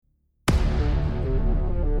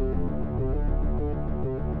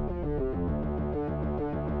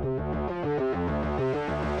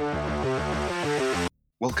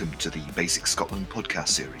Welcome to the Basic Scotland podcast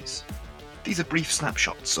series. These are brief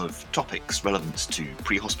snapshots of topics relevant to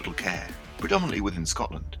pre-hospital care, predominantly within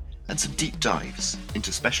Scotland, and some deep dives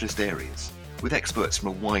into specialist areas with experts from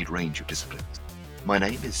a wide range of disciplines. My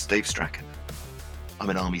name is Dave Strachan.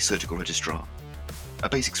 I'm an Army Surgical Registrar, a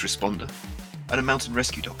Basics responder, and a mountain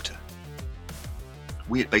rescue doctor.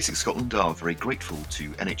 We at Basic Scotland are very grateful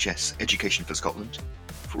to NHS Education for Scotland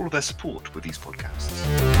for all of their support with these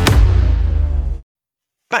podcasts.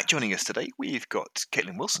 Back joining us today, we've got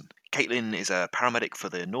Caitlin Wilson. Caitlin is a paramedic for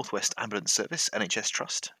the North West Ambulance Service NHS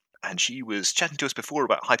Trust, and she was chatting to us before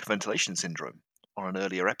about hyperventilation syndrome on an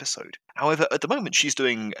earlier episode. However, at the moment, she's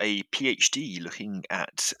doing a PhD looking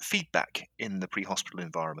at feedback in the pre-hospital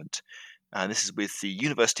environment. And this is with the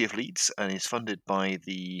University of Leeds and is funded by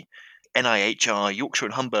the NIHR Yorkshire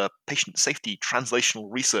and Humber Patient Safety Translational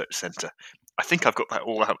Research Centre. I think I've got that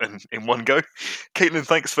all out in one go. Caitlin,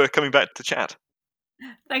 thanks for coming back to chat.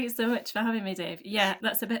 Thanks so much for having me, Dave. Yeah,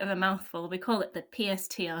 that's a bit of a mouthful. We call it the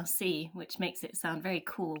PSTRC, which makes it sound very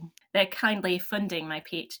cool. They're kindly funding my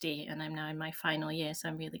PhD, and I'm now in my final year, so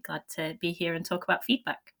I'm really glad to be here and talk about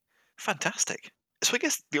feedback. Fantastic. So I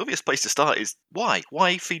guess the obvious place to start is why?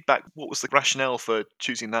 Why feedback? What was the rationale for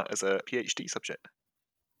choosing that as a PhD subject?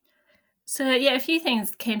 So, yeah, a few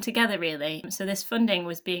things came together really. So, this funding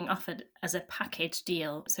was being offered as a package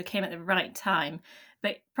deal, so it came at the right time.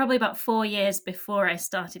 But probably about 4 years before I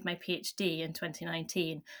started my PhD in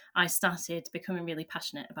 2019, I started becoming really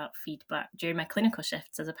passionate about feedback during my clinical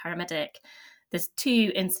shifts as a paramedic. There's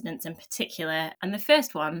two incidents in particular, and the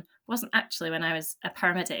first one wasn't actually when I was a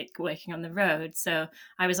paramedic working on the road. So,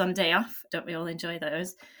 I was on day off, don't we all enjoy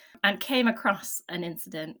those? And came across an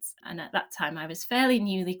incident. And at that time, I was fairly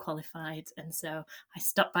newly qualified. And so I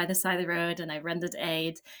stopped by the side of the road and I rendered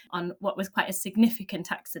aid on what was quite a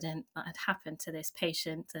significant accident that had happened to this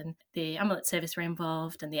patient. And the ambulance service were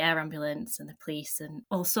involved, and the air ambulance, and the police, and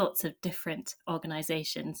all sorts of different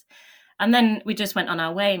organisations. And then we just went on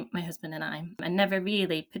our way, my husband and I, and never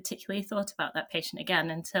really particularly thought about that patient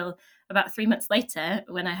again until about 3 months later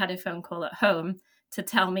when I had a phone call at home to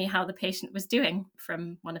tell me how the patient was doing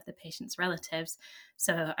from one of the patient's relatives.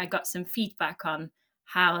 So I got some feedback on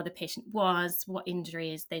how the patient was, what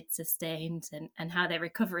injuries they'd sustained, and how their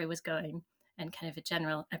recovery was going, and kind of a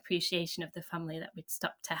general appreciation of the family that we'd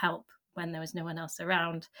stopped to help when there was no one else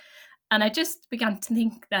around. And I just began to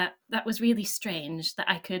think that that was really strange, that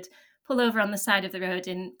I could pull over on the side of the road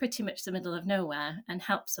in pretty much the middle of nowhere and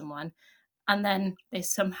help someone. And then they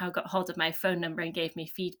somehow got hold of my phone number and gave me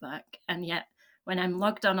feedback. And yet, when I'm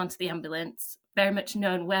logged on onto the ambulance, very much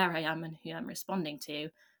knowing where I am and who I'm responding to,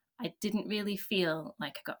 I didn't really feel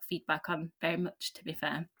like I got feedback on very much, to be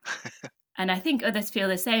fair. And I think others feel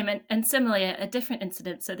the same. And similarly, a different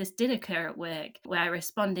incident. So this did occur at work where I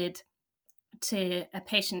responded to a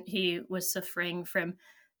patient who was suffering from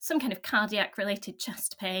some kind of cardiac related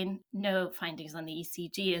chest pain, no findings on the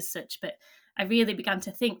ECG as such, but I really began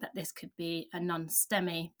to think that this could be a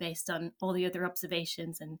non-STEMI based on all the other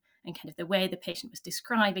observations and kind of the way the patient was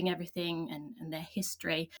describing everything and their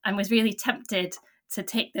history, and was really tempted to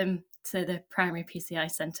take them to the primary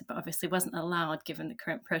PCI centre, but obviously wasn't allowed given the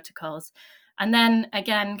current protocols. And then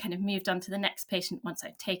again, kind of moved on to the next patient once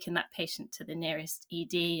I'd taken that patient to the nearest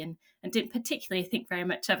ED and didn't particularly think very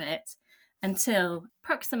much of it until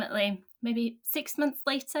approximately maybe 6 months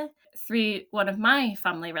later, through one of my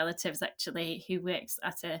family relatives, actually, who works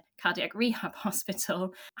at a cardiac rehab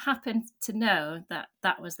hospital, happened to know that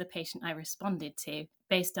that was the patient I responded to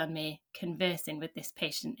based on me conversing with this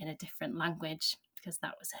patient in a different language, because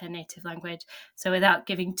that was her native language. So without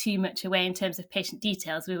giving too much away in terms of patient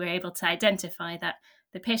details, we were able to identify that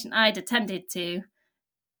the patient I'd attended to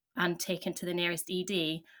and taken to the nearest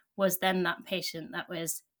ED was then that patient that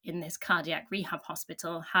was in this cardiac rehab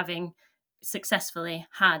hospital, having successfully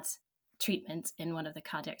had treatment in one of the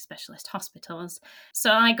cardiac specialist hospitals.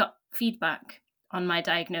 So I got feedback on my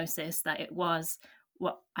diagnosis that it was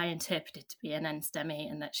what I interpreted to be an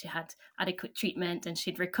NSTEMI and that she had adequate treatment and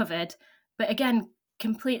she'd recovered. But again,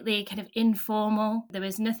 completely kind of informal. There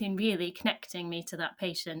was nothing really connecting me to that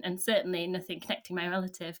patient, and certainly nothing connecting my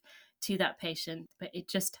relative to that patient, but it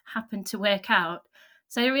just happened to work out.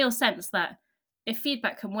 So a real sense that if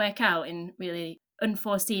feedback can work out in really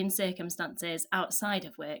unforeseen circumstances outside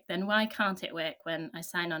of work, then why can't it work when I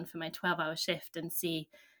sign on for my 12-hour shift and see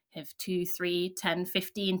have 2, 3, 10,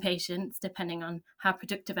 15 patients, depending on how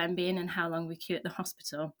productive I'm being and how long we queue at the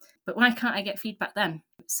hospital. But why can't I get feedback then?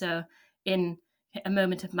 So in a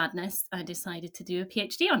moment of madness, I decided to do a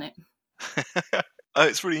PhD on it.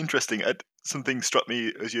 It's really interesting. Something struck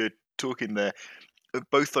me as you're talking there.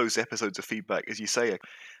 Both those episodes of feedback, as you say,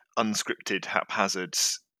 unscripted, haphazard,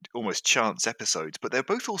 almost chance episodes, but they're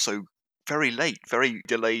both also very late, very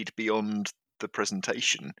delayed beyond the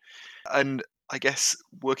presentation. And I guess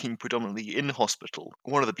working predominantly in hospital,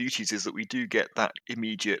 one of the beauties is that we do get that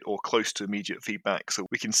immediate or close to immediate feedback, so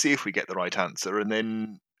we can see if we get the right answer, and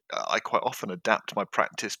then I quite often adapt my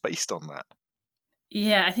practice based on that.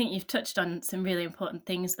 Yeah, I think you've touched on some really important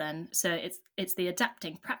things then. So it's the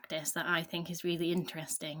adapting practice that I think is really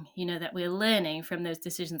interesting. You know, that we're learning from those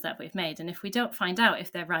decisions that we've made. And if we don't find out if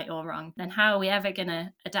they're right or wrong, then how are we ever going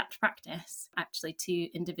to adapt practice actually to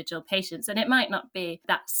individual patients? And it might not be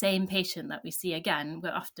that same patient that we see again.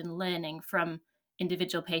 We're often learning from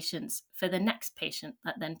individual patients for the next patient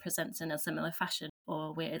that then presents in a similar fashion,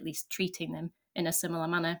 or we're at least treating them in a similar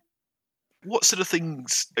manner. What sort of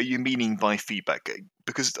things are you meaning by feedback?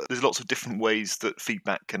 Because there's lots of different ways that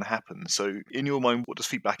feedback can happen. So, in your mind, what does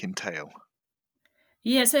feedback entail?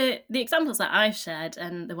 Yeah, so the examples that I've shared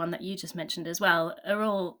and the one that you just mentioned as well are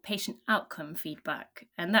all patient outcome feedback.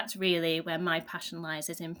 And that's really where my passion lies,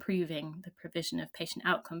 is improving the provision of patient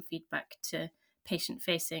outcome feedback to patient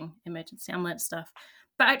facing emergency ambulance staff.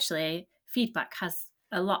 But actually, feedback has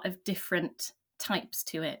a lot of different types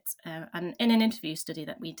to it. And in an interview study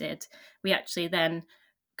that we did, we actually then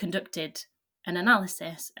conducted an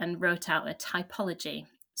analysis and wrote out a typology.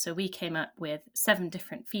 So we came up with 7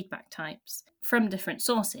 different feedback types from different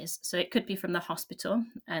sources. So it could be from the hospital,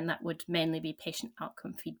 and that would mainly be patient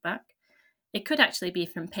outcome feedback. It could actually be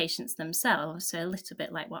from patients themselves, so a little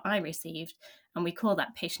bit like what I received, and we call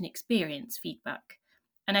that patient experience feedback.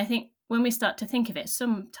 And I think when we start to think of it,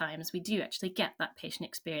 sometimes we do actually get that patient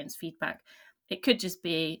experience feedback. It could just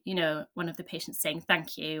be, one of the patients saying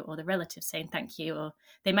thank you, or the relative saying thank you, or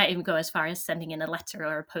they might even go as far as sending in a letter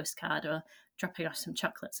or a postcard, or dropping off some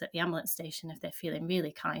chocolates at the ambulance station if they're feeling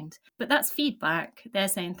really kind. But that's feedback. They're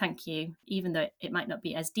saying thank you, even though it might not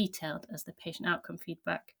be as detailed as the patient outcome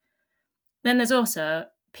feedback. Then there's also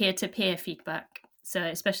peer-to-peer feedback. So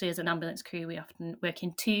especially as an ambulance crew, we often work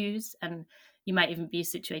in twos, and you might even be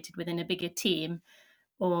situated within a bigger team.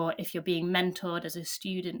 Or if you're being mentored as a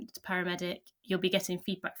student paramedic, you'll be getting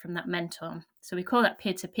feedback from that mentor. So we call that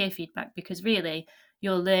peer-to-peer feedback, because really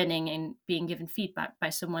you're learning and being given feedback by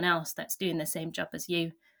someone else that's doing the same job as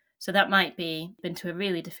you. So that might be been to a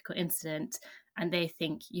really difficult incident and they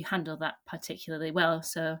think you handle that particularly well.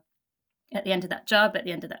 So at the end of that job, at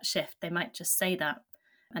the end of that shift, they might just say that.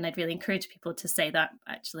 And I'd really encourage people to say that,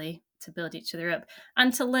 actually, to build each other up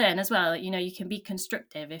and to learn as well. You can be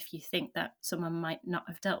constructive if you think that someone might not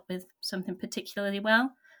have dealt with something particularly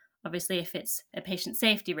well. Obviously, if it's a patient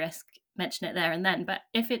safety risk, mention it there and then. But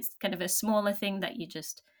if it's kind of a smaller thing that you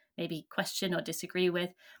just maybe question or disagree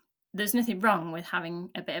with, there's nothing wrong with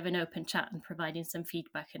having a bit of an open chat and providing some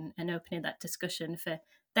feedback, and opening that discussion for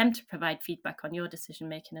them to provide feedback on your decision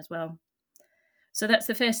making as well. So that's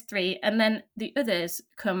the first 3. And then the others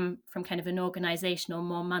come from kind of an organizational,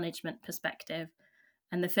 more management perspective.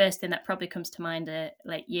 And the first thing that probably comes to mind are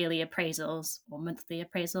like yearly appraisals or monthly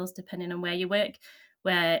appraisals, depending on where you work,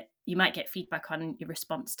 where you might get feedback on your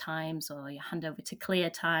response times or your handover to clear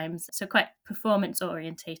times. So quite performance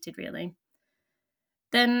orientated, really.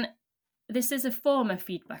 Then this is a form of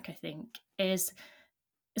feedback, I think, is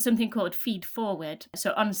something called feed forward.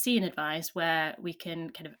 So on scene advice, where we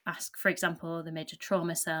can kind of ask, for example, the major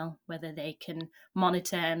trauma cell, whether they can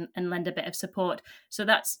monitor and lend a bit of support. So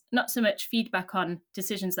that's not so much feedback on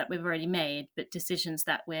decisions that we've already made, but decisions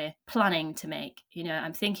that we're planning to make.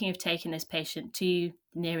 I'm thinking of taking this patient to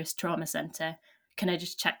the nearest trauma centre. Can I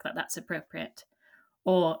just check that that's appropriate?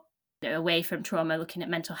 Or away from trauma, looking at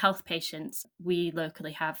mental health patients, we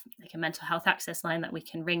locally have like a mental health access line that we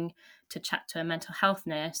can ring to chat to a mental health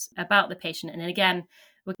nurse about the patient. And again,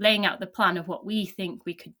 we're laying out the plan of what we think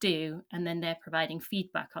we could do, and then they're providing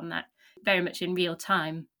feedback on that very much in real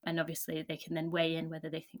time. And obviously they can then weigh in whether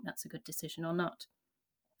they think that's a good decision or not.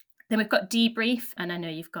 Then we've got debrief, and I know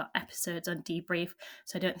you've got episodes on debrief,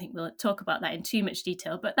 so I don't think we'll talk about that in too much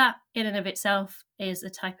detail, but that in and of itself is a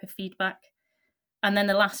type of feedback. And then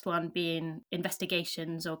the last one being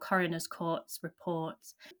investigations or coroner's courts,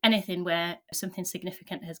 reports, anything where something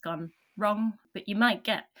significant has gone wrong, but you might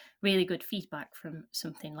get really good feedback from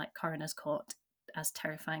something like coroner's court, as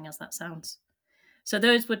terrifying as that sounds. So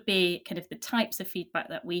those would be kind of the types of feedback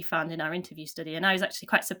that we found in our interview study. And I was actually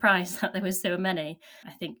quite surprised that there were so many.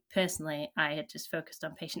 I think personally, I had just focused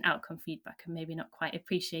on patient outcome feedback and maybe not quite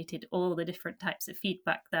appreciated all the different types of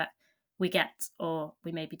feedback that we get or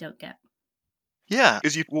we maybe don't get. Yeah,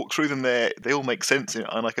 as you walk through them there, they all make sense,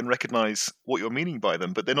 and I can recognise what you're meaning by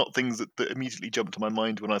them, but they're not things that immediately jump to my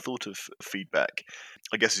mind when I thought of feedback.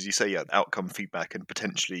 I guess, as you say, yeah, outcome feedback and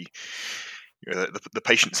potentially The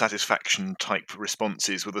patient satisfaction type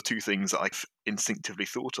responses were the two things that I've instinctively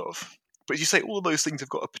thought of. But as you say, all of those things have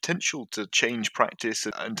got a potential to change practice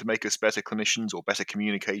and to make us better clinicians or better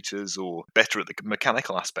communicators or better at the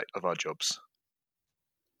mechanical aspect of our jobs.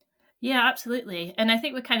 Yeah, absolutely. And I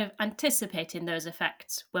think we're kind of anticipating those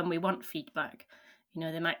effects when we want feedback.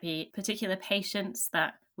 There might be particular patients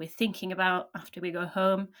that we're thinking about after we go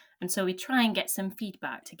home. And so we try and get some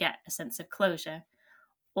feedback to get a sense of closure.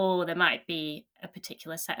 Or there might be a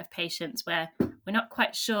particular set of patients where we're not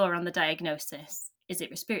quite sure on the diagnosis. Is it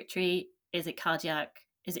respiratory? Is it cardiac?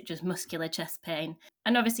 Is it just muscular chest pain?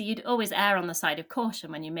 And obviously, you'd always err on the side of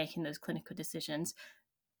caution when you're making those clinical decisions.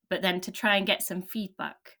 But then to try and get some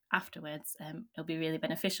feedback afterwards, it'll be really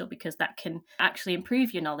beneficial because that can actually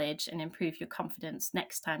improve your knowledge and improve your confidence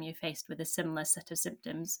next time you're faced with a similar set of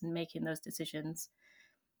symptoms and making those decisions.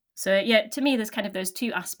 So, yeah, to me, there's kind of those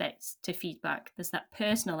two aspects to feedback. There's that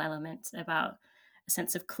personal element about a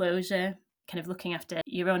sense of closure, kind of looking after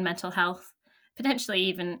your own mental health, potentially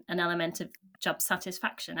even an element of job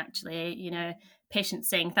satisfaction, actually. Patients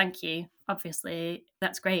saying thank you. Obviously,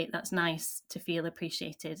 that's great. That's nice to feel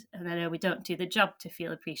appreciated. And I know we don't do the job to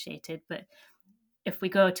feel appreciated, but if we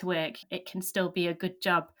go to work, it can still be a good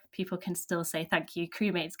job. People can still say thank you.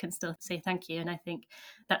 Crewmates can still say thank you. And I think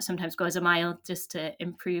that sometimes goes a mile just to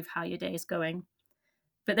improve how your day is going.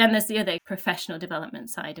 But then there's the other professional development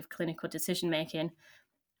side of clinical decision making.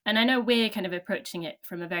 And I know we're kind of approaching it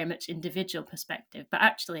from a very much individual perspective, but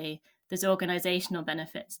actually there's organizational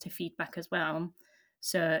benefits to feedback as well.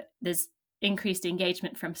 So there's increased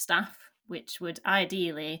engagement from staff, which would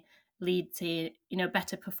ideally lead to,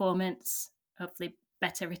 better performance, hopefully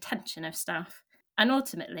better retention of staff. And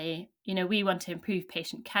ultimately, we want to improve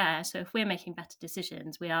patient care. So if we're making better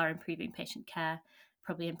decisions, we are improving patient care,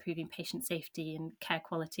 probably improving patient safety and care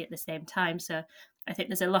quality at the same time. So I think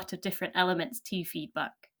there's a lot of different elements to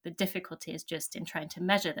feedback. The difficulty is just in trying to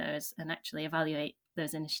measure those and actually evaluate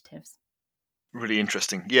those initiatives. Really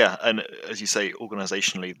interesting. Yeah. And as you say,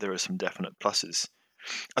 organizationally, there are some definite pluses.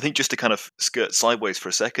 I think just to kind of skirt sideways for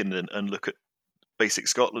a second and look at Basic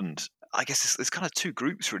Scotland, I guess there's kind of two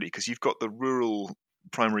groups really, because you've got the rural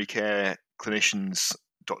primary care clinicians,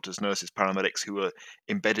 doctors, nurses, paramedics who are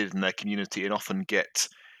embedded in their community and often get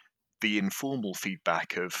the informal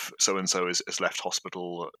feedback of so and so has left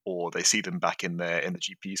hospital, or they see them back in the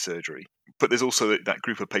GP surgery. But there's also that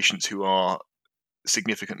group of patients who are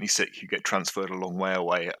significantly sick, who get transferred a long way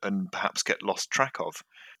away and perhaps get lost track of.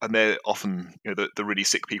 And they're often, the really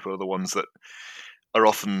sick people are the ones that are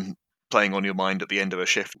often playing on your mind at the end of a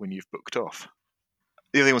shift when you've booked off.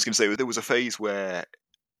 The other thing I was going to say was there was a phase where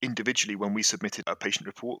individually, when we submitted a patient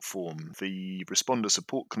report form, the responder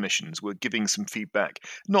support clinicians were giving some feedback,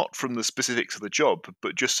 not from the specifics of the job,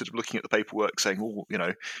 but just sort of looking at the paperwork saying, oh,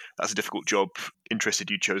 that's a difficult job. Interested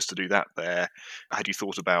you chose to do that there. Had you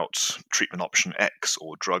thought about treatment option X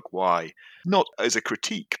or drug Y? Not as a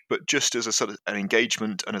critique, but just as a sort of an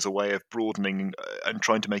engagement and as a way of broadening and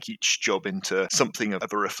trying to make each job into something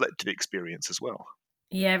of a reflective experience as well.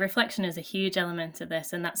 Yeah, reflection is a huge element of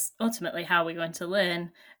this, and that's ultimately how we're going to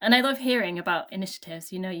learn. And I love hearing about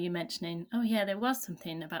initiatives. You mentioning, oh, yeah, there was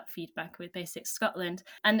something about feedback with Basic Scotland.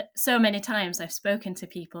 And so many times I've spoken to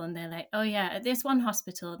people and they're like, oh, yeah, at this one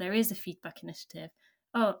hospital, there is a feedback initiative.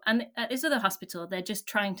 Oh, and at this other hospital, they're just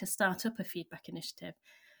trying to start up a feedback initiative.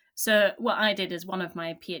 So what I did as one of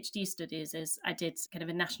my PhD studies is I did kind of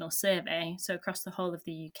a national survey, so across the whole of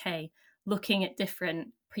the UK, looking at different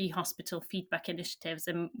pre-hospital feedback initiatives,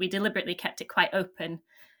 and we deliberately kept it quite open.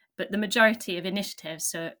 But the majority of initiatives,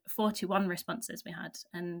 so 41 responses we had,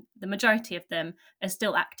 and the majority of them are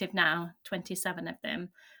still active now, 27 of them.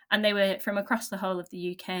 And they were from across the whole of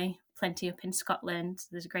the UK, plenty up in Scotland,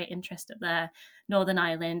 there's a great interest up there, Northern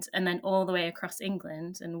Ireland, and then all the way across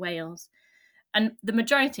England and Wales. And the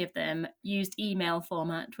majority of them used email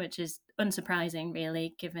format, which is unsurprising,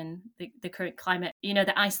 really, given the current climate,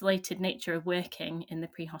 the isolated nature of working in the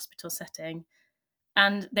pre-hospital setting.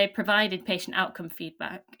 And they provided patient outcome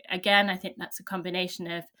feedback. Again, I think that's a combination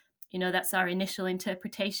of, that's our initial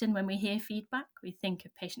interpretation when we hear feedback. We think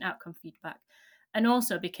of patient outcome feedback. And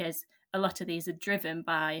also because a lot of these are driven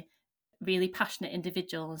by really passionate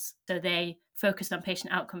individuals. So they focused on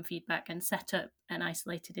patient outcome feedback and set up an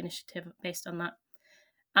isolated initiative based on that.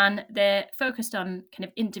 And they're focused on kind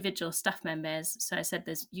of individual staff members. So I said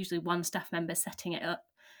there's usually one staff member setting it up,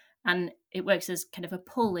 and it works as kind of a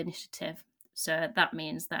pull initiative. So that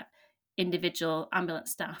means that individual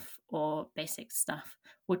ambulance staff or basic staff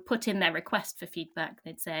would put in their request for feedback.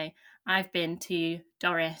 They'd say, I've been to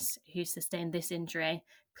Doris who sustained this injury.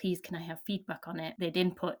 Please, can I have feedback on it? They'd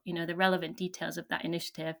input, the relevant details of that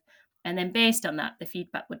initiative. And then based on that, the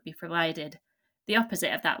feedback would be provided. The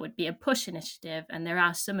opposite of that would be a push initiative. And there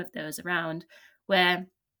are some of those around where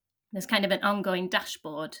there's kind of an ongoing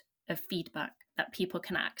dashboard of feedback that people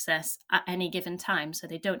can access at any given time. So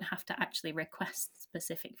they don't have to actually request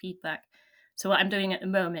specific feedback. So what I'm doing at the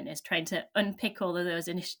moment is trying to unpick all of those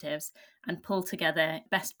initiatives and pull together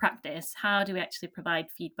best practice. How do we actually provide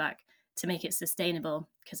feedback to make it sustainable?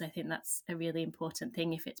 Because I think that's a really important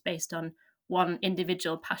thing. If it's based on one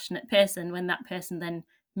individual passionate person, when that person then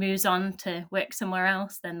moves on to work somewhere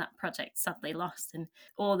else, then that project's sadly lost. And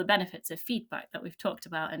all the benefits of feedback that we've talked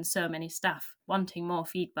about, and so many staff wanting more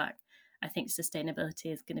feedback, I think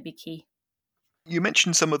sustainability is going to be key. You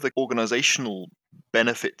mentioned some of the organisational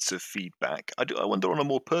benefits of feedback. I wonder, on a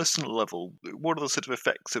more personal level, what are the sort of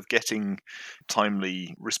effects of getting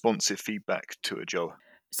timely, responsive feedback to a job?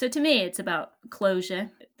 So to me, it's about closure.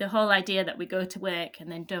 The whole idea that we go to work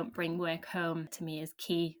and then don't bring work home, to me, is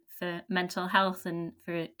key for mental health and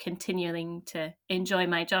for continuing to enjoy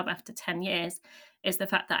my job after 10 years, is the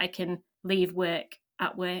fact that I can leave work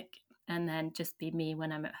at work and then just be me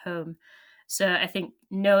when I'm at home. So I think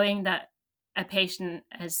knowing that a patient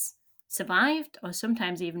has survived, or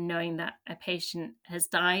sometimes even knowing that a patient has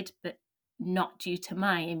died, but not due to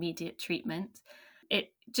my immediate treatment,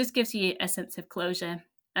 it just gives you a sense of closure.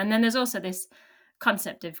 And then there's also this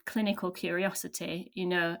concept of clinical curiosity.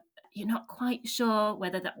 You're not quite sure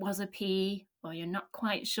whether that was a P, or you're not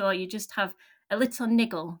quite sure. You just have a little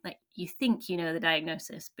niggle that you think you know the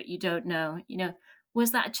diagnosis, but you don't know.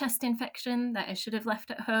 Was that a chest infection that I should have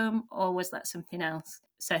left at home, or was that something else?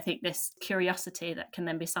 So I think this curiosity that can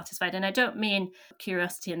then be satisfied. And I don't mean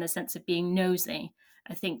curiosity in the sense of being nosy.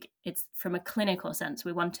 I think it's from a clinical sense.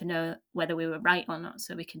 We want to know whether we were right or not,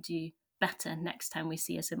 so we can do better next time we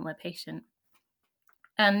see a similar patient.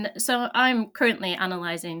 And so I'm currently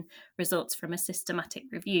analysing results from a systematic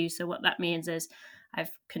review. So what that means is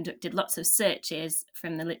I've conducted lots of searches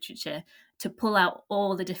from the literature to pull out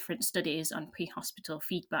all the different studies on pre-hospital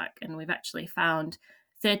feedback. And we've actually found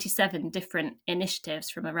 37 different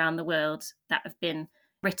initiatives from around the world that have been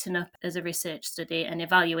written up as a research study and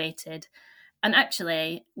evaluated. And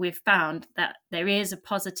actually, we've found that there is a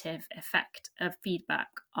positive effect of feedback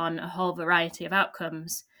on a whole variety of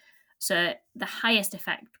outcomes. So the highest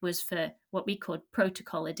effect was for what we called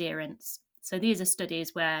protocol adherence. So these are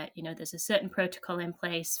studies where, there's a certain protocol in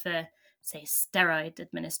place for, say, steroid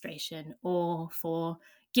administration, or for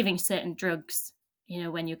giving certain drugs,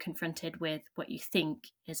 when you're confronted with what you think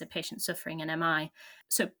is a patient suffering an MI.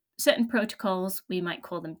 So certain protocols, we might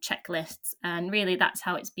call them checklists, and really that's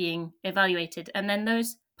how it's being evaluated. And then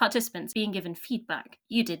those participants being given feedback.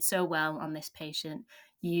 You did so well on this patient.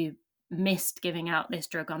 You missed giving out this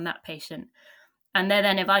drug on that patient. And they're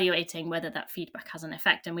then evaluating whether that feedback has an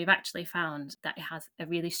effect. And we've actually found that it has a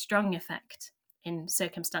really strong effect in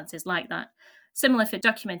circumstances like that. Similar for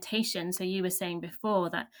documentation. So you were saying before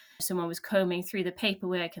that someone was combing through the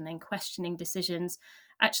paperwork and then questioning decisions.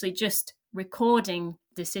 Actually, just recording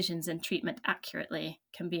decisions and treatment accurately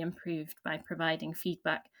can be improved by providing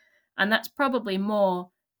feedback. And that's probably more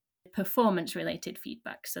performance-related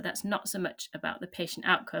feedback. So that's not so much about the patient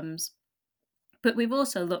outcomes. But we've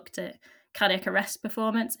also looked at cardiac arrest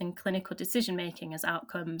performance and clinical decision-making as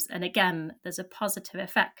outcomes. And again, there's a positive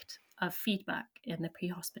effect of feedback in the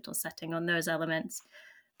pre-hospital setting on those elements.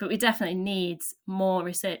 But we definitely need more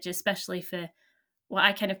research, especially for what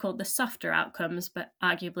I kind of call the softer outcomes, but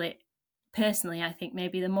arguably, personally, I think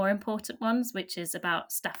maybe the more important ones, which is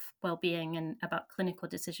about staff well-being and about clinical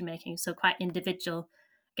decision-making. So quite individual.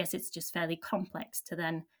 I guess it's just fairly complex to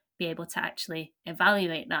then be able to actually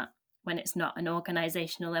evaluate that when it's not an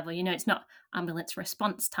organizational level. It's not ambulance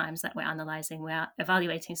response times that we're analysing. We're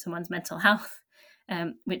evaluating someone's mental health,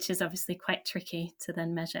 which is obviously quite tricky to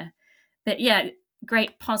then measure. But yeah,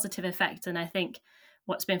 great positive effect. And I think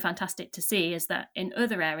what's been fantastic to see is that in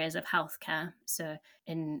other areas of healthcare, so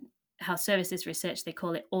in health services research, they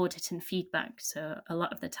call it audit and feedback. So a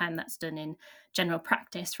lot of the time that's done in general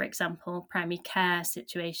practice, for example, primary care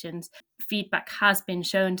situations. Feedback has been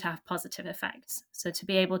shown to have positive effects. So to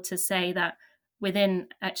be able to say that within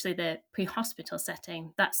actually the pre-hospital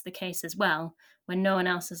setting, that's the case as well, when no one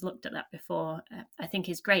else has looked at that before, I think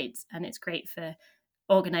is great. And it's great for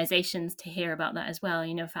organizations to hear about that as well,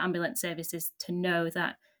 for ambulance services to know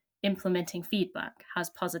that implementing feedback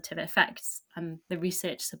has positive effects, and the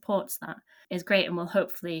research supports that, is great, and will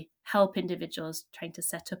hopefully help individuals trying to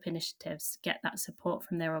set up initiatives get that support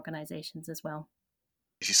from their organizations as well.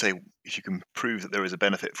 As you say, if you can prove that there is a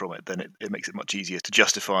benefit from it, then it makes it much easier to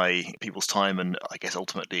justify people's time and, I guess,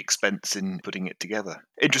 ultimately expense in putting it together.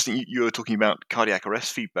 Interesting, you were talking about cardiac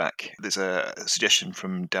arrest feedback. There's a suggestion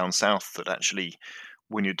from down south that actually,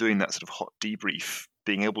 when you're doing that sort of hot debrief,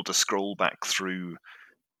 being able to scroll back through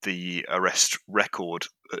the arrest record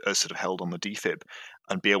as sort of held on the DFib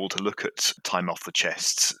and be able to look at time off the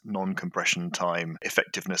chest, non-compression time,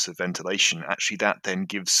 effectiveness of ventilation, actually that then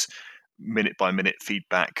gives minute by minute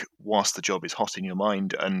feedback whilst the job is hot in your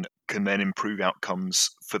mind and can then improve outcomes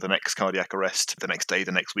for the next cardiac arrest, the next day,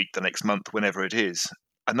 the next week, the next month, whenever it is.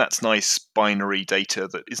 And that's nice binary data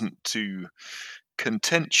that isn't too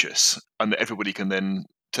contentious and that everybody can then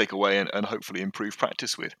take away and hopefully improve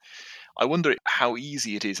practice with. I wonder how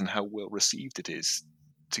easy it is and how well received it is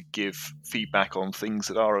to give feedback on things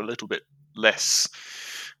that are a little bit less,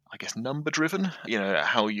 I guess, number driven.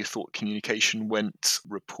 How you thought communication went,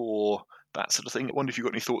 rapport, that sort of thing. I wonder if you've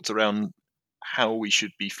got any thoughts around how we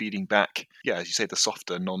should be feeding back, as you say, the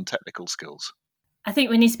softer, non-technical skills. I think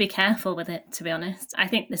we need to be careful with it, to be honest. I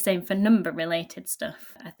think the same for number-related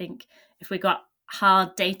stuff. I think if we got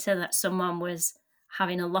hard data that someone was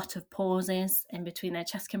having a lot of pauses in between their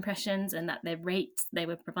chest compressions and that the rate they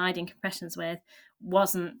were providing compressions with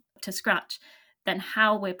wasn't to scratch, then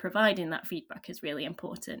how we're providing that feedback is really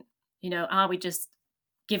important. Are we just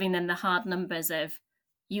giving them the hard numbers of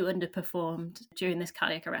you underperformed during this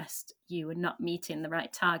cardiac arrest, you were not meeting the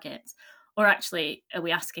right targets? Or actually, are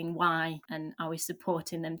we asking why, and are we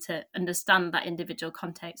supporting them to understand that individual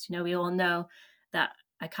context? We all know that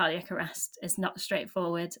a cardiac arrest is not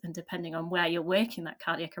straightforward, and depending on where you're working that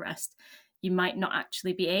cardiac arrest, you might not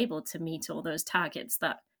actually be able to meet all those targets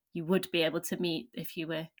that you would be able to meet if you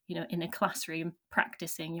were, in a classroom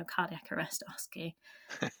practicing your cardiac arrest OSCE.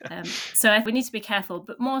 So we need to be careful,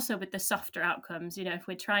 but more so with the softer outcomes. If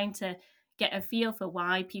we're trying to get a feel for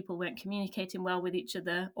why people weren't communicating well with each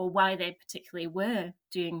other or why they particularly were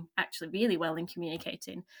doing actually really well in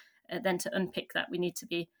communicating, then to unpick that, we need to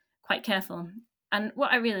be quite careful. And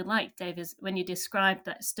what I really like, Dave, is when you described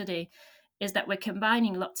that study, is that we're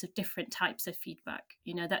combining lots of different types of feedback.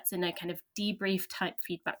 That's in a kind of debrief type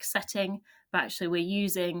feedback setting, but actually we're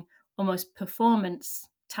using almost performance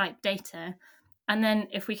type data. And then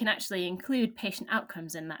if we can actually include patient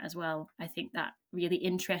outcomes in that as well, I think that really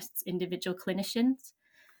interests individual clinicians.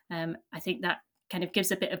 I think that kind of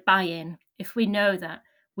gives a bit of buy-in. If we know that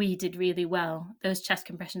we did really well, those chest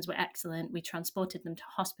compressions were excellent, we transported them to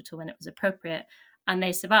hospital when it was appropriate, and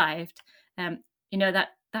they survived,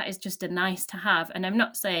 that is just a nice to have. And I'm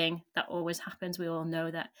not saying that always happens. We all know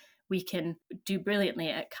that we can do brilliantly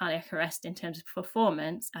at cardiac arrest in terms of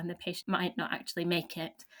performance, and the patient might not actually make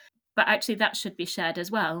it. But actually that should be shared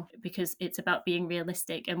as well, because it's about being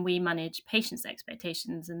realistic, and we manage patients'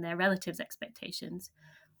 expectations and their relatives' expectations.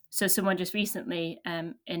 So someone just recently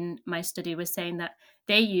in my study was saying that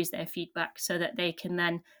they use their feedback so that they can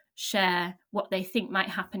then share what they think might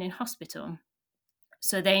happen in hospital.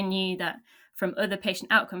 So they knew that from other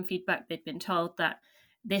patient outcome feedback, they'd been told that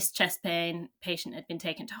this chest pain patient had been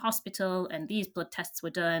taken to hospital and these blood tests were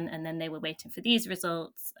done, and then they were waiting for these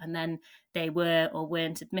results, and then they were or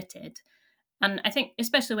weren't admitted. And I think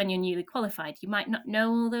especially when you're newly qualified, you might not know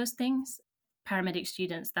all those things. Paramedic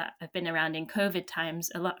students that have been around in COVID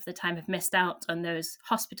times, a lot of the time have missed out on those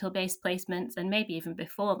hospital-based placements, and maybe even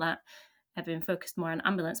before that have been focused more on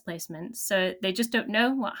ambulance placements. So they just don't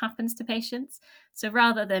know what happens to patients. So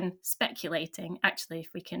rather than speculating, actually,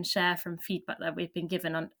 if we can share from feedback that we've been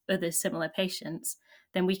given on other similar patients,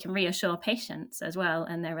 then we can reassure patients as well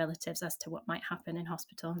and their relatives as to what might happen in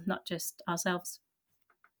hospital, not just ourselves.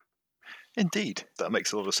 Indeed, that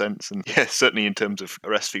makes a lot of sense. And certainly in terms of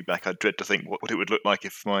arrest feedback, I dread to think what it would look like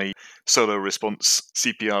if my solo response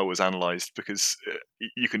CPR was analysed, because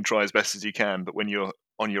you can try as best as you can, but when you're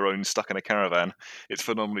on your own stuck in a caravan, it's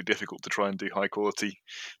phenomenally difficult to try and do high quality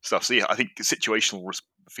stuff. So I think situational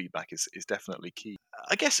feedback is definitely key.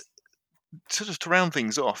 I guess sort of to round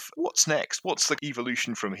things off, what's next? What's the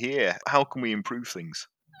evolution from here? How can we improve things?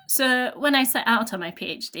 So when I set out on my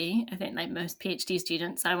PhD, I think like most PhD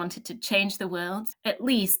students, I wanted to change the world, at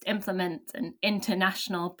least implement an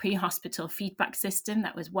international pre-hospital feedback system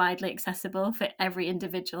that was widely accessible for every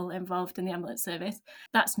individual involved in the ambulance service.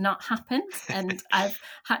 That's not happened, and I've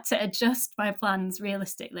had to adjust my plans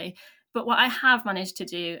realistically. But what I have managed to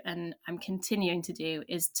do, and I'm continuing to do,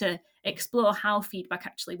 is to explore how feedback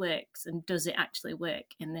actually works, and does it actually work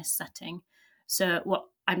in this setting? So what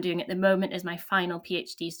I'm doing at the moment is my final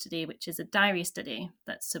PhD study, which is a diary study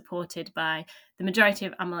that's supported by the majority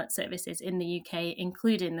of ambulance services in the UK,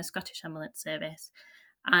 including the Scottish Ambulance Service.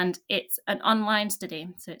 And it's an online study.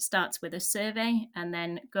 So it starts with a survey and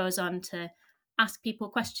then goes on to ask people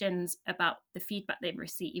questions about the feedback they've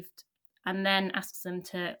received, and then asks them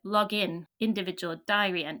to log in individual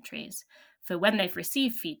diary entries for when they've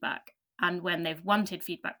received feedback and when they've wanted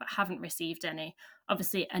feedback but haven't received any.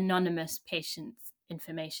 Obviously, anonymous patient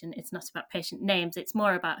information. It's not about patient names. It's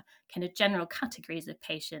more about kind of general categories of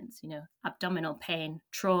patients, abdominal pain,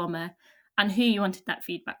 trauma, and who you wanted that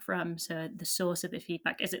feedback from. So the source of the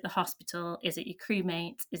feedback, is it the hospital? Is it your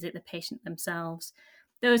crewmate? Is it the patient themselves?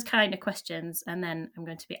 Those kind of questions. And then I'm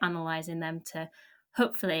going to be analysing them to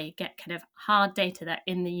hopefully get kind of hard data that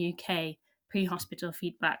in the UK, pre-hospital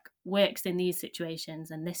feedback works in these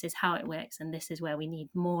situations, and this is how it works, and this is where we need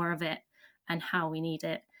more of it and how we need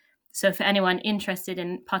it. So for anyone interested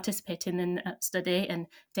in participating in that study, and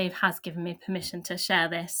Dave has given me permission to share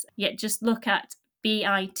this, just look at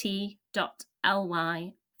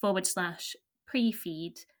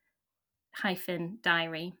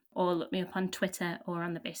bit.ly/pre-feed-diary, or look me up on Twitter or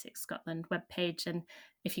on the Basics Scotland webpage. And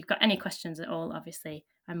if you've got any questions at all, obviously,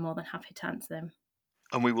 I'm more than happy to answer them.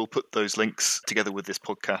 And we will put those links together with this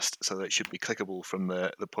podcast so that it should be clickable from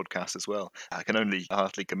the podcast as well. I can only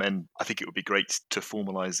heartily commend. I think it would be great to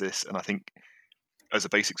formalise this. And I think as a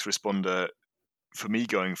Basics responder, for me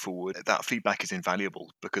going forward, that feedback is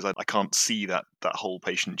invaluable because I can't see that whole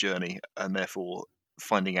patient journey, and therefore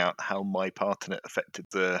finding out how my part in it affected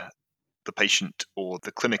the patient or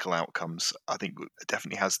the clinical outcomes, I think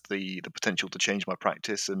definitely has the potential to change my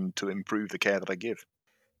practice and to improve the care that I give.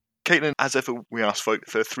 Caitlin, as ever, we ask folk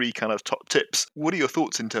for 3 kind of top tips. What are your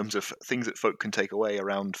thoughts in terms of things that folk can take away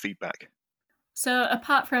around feedback? So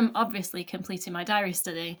apart from obviously completing my diary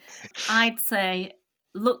study, I'd say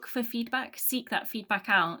look for feedback, seek that feedback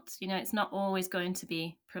out. It's not always going to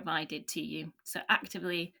be provided to you. So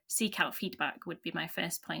actively seek out feedback would be my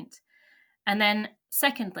first point. And then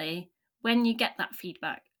secondly, when you get that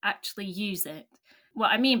feedback, actually use it.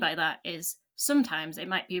 What I mean by that is sometimes it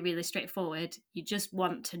might be really straightforward. You just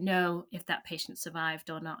want to know if that patient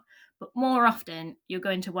survived or not. But more often, you're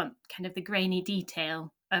going to want kind of the grainy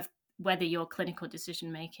detail of whether your clinical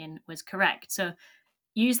decision making was correct. So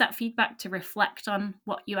use that feedback to reflect on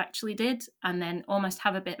what you actually did, and then almost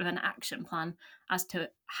have a bit of an action plan as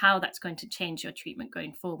to how that's going to change your treatment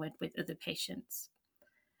going forward with other patients.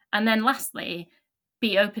 And then lastly,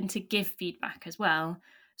 be open to give feedback as well.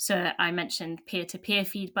 So I mentioned peer-to-peer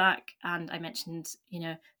feedback, and I mentioned,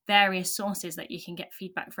 various sources that you can get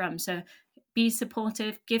feedback from. So be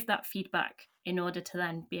supportive, give that feedback in order to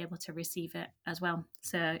then be able to receive it as well.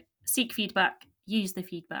 So seek feedback, use the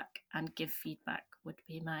feedback, and give feedback would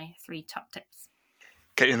be my 3 top tips.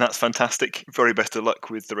 Caitlin, that's fantastic. Very best of luck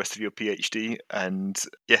with the rest of your PhD. And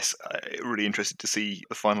yes, really interested to see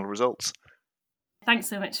the final results. Thanks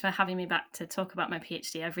so much for having me back to talk about my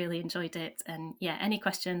PhD. I've really enjoyed it. And any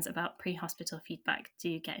questions about pre-hospital feedback,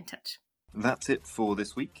 do get in touch. That's it for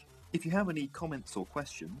this week. If you have any comments or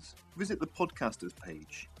questions, visit the podcasters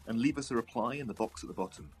page and leave us a reply in the box at the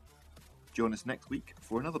bottom. Join us next week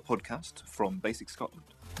for another podcast from Basics Scotland.